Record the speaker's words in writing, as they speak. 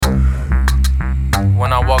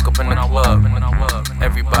When I walk up in the club,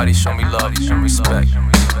 everybody show me love and respect.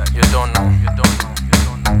 You don't know.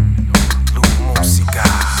 Loue Musica.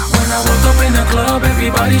 When I walk up in the club,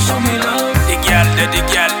 everybody show me love. The gal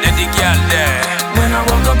there. When I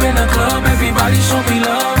walk up in the club, everybody show me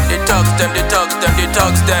love. They talks them. When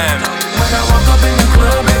I walk up in the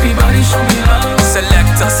club, everybody show me love.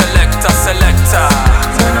 Selector.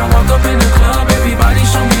 When I walk up in the club, everybody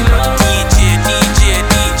show me love. DJ.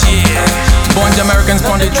 Bunch Americans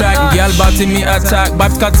pon the track, girl body me attack.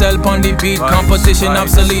 Vibes cartel pon the beat, competition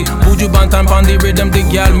obsolete. Buju Bantam pon the rhythm, the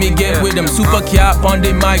girl me get with them. Super cat pon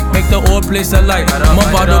the mic, make the whole place alight.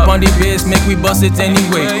 Mavado pon the bass, make we bust it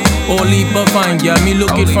anyway. Only but fine, girl, me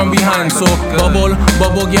look it from behind. So bubble,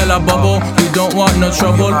 girl a bubble. We don't want no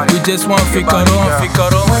trouble, we just want ficaro.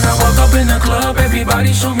 When I walk up in the club,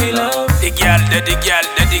 everybody show me love. The gal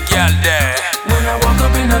there. When I walk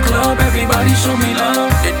up in the club, everybody show me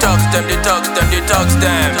love. They talks them. When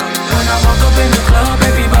I walk up in the club,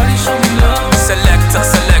 everybody show me love. Selector.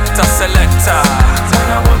 When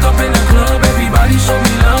I walk up in the club, everybody show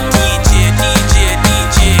me love. DJ.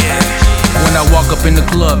 When I walk up in the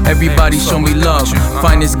club, everybody show me love.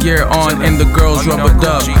 Finest gear on and the girls rub a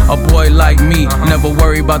dub. A boy like me, never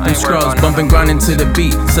worry about them scrubs. Bumping, grinding to the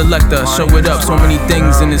beat. Selector, show it up. So many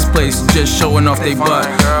things in this place, just showing off they butt.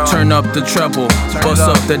 Turn up the treble, bust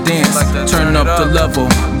up the dance. Turn up the level,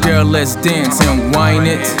 girl, let's dance and whine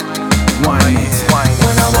it. When I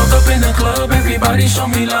walk up in the club, everybody show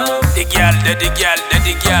me love. The gal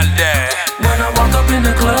there. When I walk up in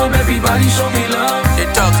the club, everybody show me love. They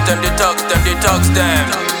talks them. When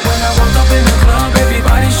I walk up in the club,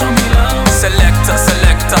 everybody show me love. Selector.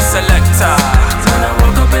 When I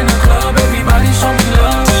walk up in the club, everybody show me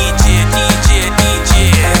love. DJ.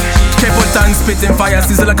 Capleton spitting fire,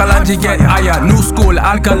 sizzle like a lunge, get higher. New school,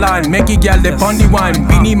 alkaline, make it girl they pon the wine.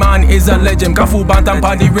 Beanie Man is a legend, Kafu Bantam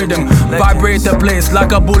pon the rhythm. Vibrate the place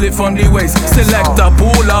like a bullet from the waist. Selector,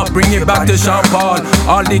 pull up, bring it back to Sean Paul.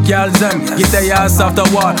 All the girls them, get their ass off the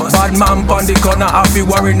wall. Bad man pon the corner, I be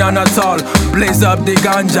worrying none at all. Blaze up the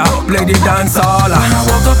ganja, play the dance hall. When I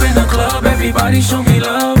walk up in the club, everybody show me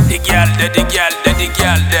love. The gal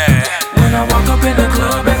there. When I walk up in the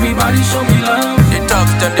club, everybody show me love. They talks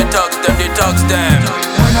them.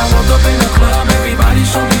 When I walk up in the club, everybody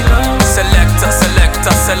show me love. Selector.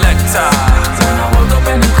 When I walk up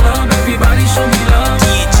in the club, everybody show me love.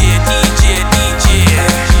 DJ.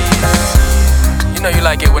 You know you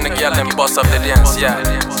like it when the girl them bust up the dance, yeah.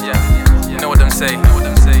 You know what them say?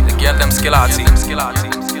 The girl them skillati.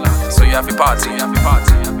 So you have a party.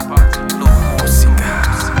 Loue Musica.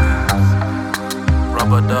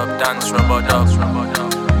 Rubber dub dance, rubber dub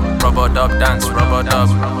dance, rubber dub.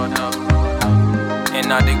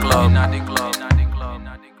 Inna the club.